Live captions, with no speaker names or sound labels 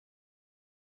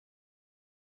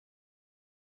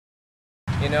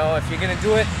You know, if you're gonna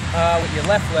do it with your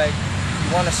left leg,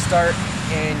 you want to start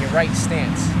in your right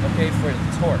stance, okay, for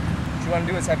the torque. What you want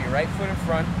to do is have your right foot in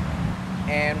front,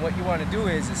 and what you want to do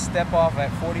is step off at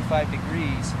 45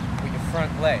 degrees with your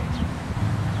front leg.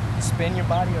 Spin your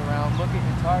body around, look at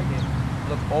your target,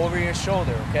 look over your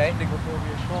shoulder, okay? Look over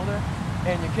your shoulder,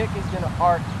 and your kick is gonna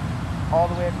arc all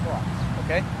the way across,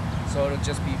 okay? So it'll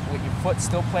just be with your foot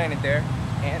still planted there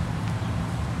and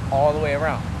all the way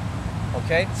around,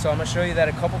 okay? So I'm gonna show you that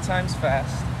a couple times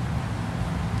fast.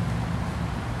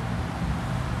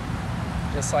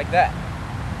 Just like that,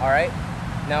 all right?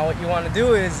 Now what you want to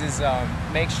do is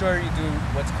make sure you do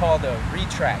what's called a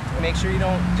retract. Make sure you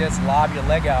don't just lob your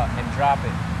leg out and drop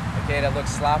it, okay? That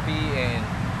looks sloppy and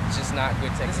it's just not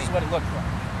good technique. This is what it looks like.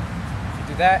 If you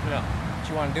do that, no. What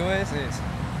you want to do is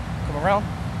come around,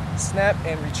 snap,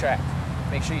 and retract.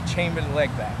 Make sure you chamber the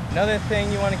leg back. Another thing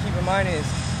you want to keep in mind is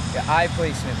your eye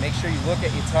placement. Make sure you look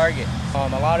at your target. A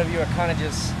lot of you are kind of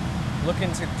just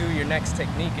looking to do your next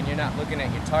technique and you're not looking at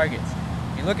your targets.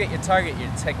 If you look at your target, your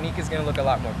technique is going to look a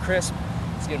lot more crisp.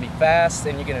 It's going to be fast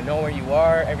and you're going to know where you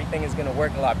are. Everything is going to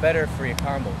work a lot better for your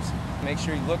combos. Make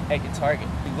sure you look at your target.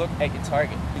 You look at your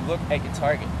target. You look at your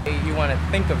target. You want to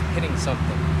think of hitting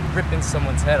something, ripping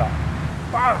someone's head off.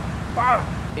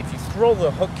 If you throw the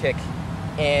hook kick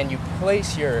and you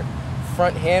place your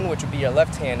front hand, which would be your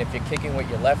left hand if you're kicking with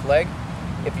your left leg,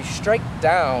 if you strike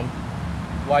down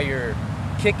while you're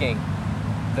kicking,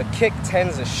 the kick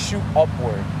tends to shoot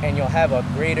upward and you'll have a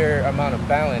greater amount of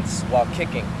balance while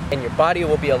kicking. And your body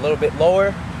will be a little bit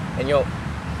lower and you'll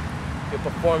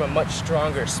perform a much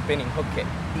stronger spinning hook kick.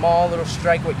 Small little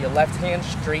strike with your left hand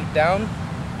straight down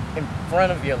in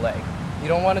front of your leg. You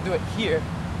don't want to do it here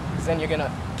because then you're going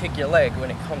to kick your leg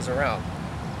when it comes around.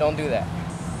 Don't do that.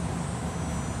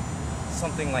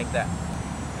 Something like that.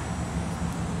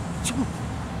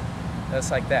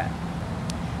 Just like that.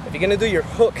 If you're going to do your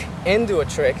hook into a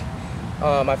trick,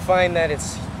 I find that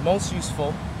it's most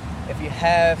useful if you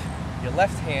have your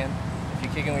left hand, if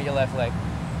you're kicking with your left leg,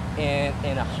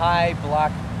 in a high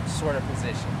block sort of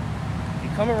position. If you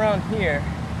come around here,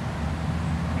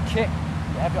 you kick,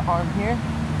 you have your arm here,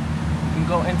 you can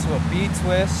go into a B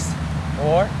twist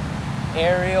or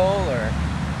aerial, or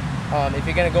if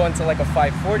you're going to go into like a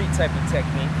 540 type of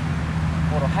technique,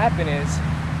 what will happen is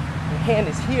your hand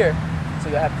is here, so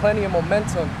you'll have plenty of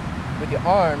momentum with your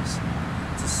arms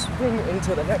to swing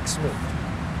into the next move,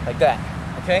 like that,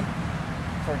 okay?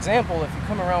 For example, if you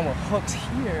come around with hooks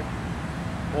here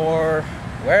or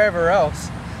wherever else,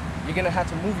 you're gonna have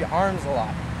to move your arms a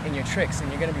lot in your tricks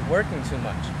and you're gonna be working too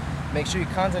much. Make sure you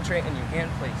concentrate on your hand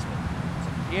placement.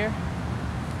 So here,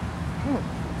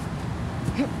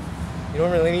 you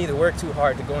don't really need to work too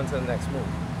hard to go into the next move.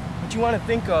 What you wanna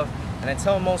think of, and I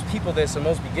tell most people this, and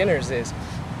most beginners, is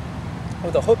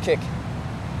with a hook kick,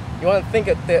 you want to think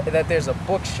that there's a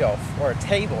bookshelf or a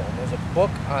table, and there's a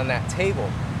book on that table.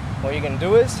 What you're going to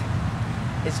do is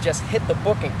just hit the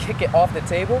book and kick it off the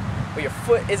table, but your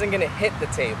foot isn't going to hit the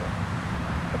table.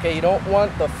 Okay, you don't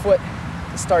want the foot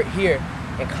to start here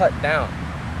and cut down.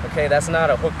 Okay, that's not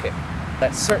a hook kick.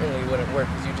 That certainly wouldn't work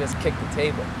because you just kicked the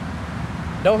table.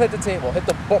 Don't hit the table, hit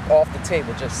the book off the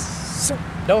table, just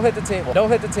don't hit the table, don't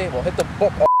hit the table, hit the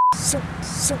book off.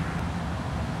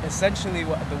 Essentially,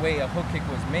 the way a hook kick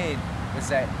was made was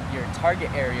that your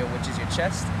target area, which is your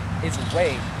chest, is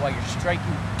away while you're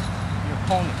striking your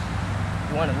opponent.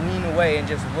 You want to lean away and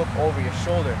just look over your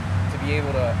shoulder to be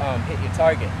able to hit your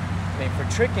target. I mean, for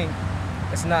tricking,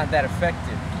 it's not that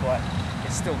effective, but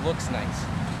it still looks nice.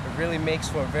 It really makes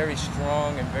for a very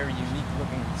strong and very unique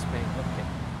looking spin.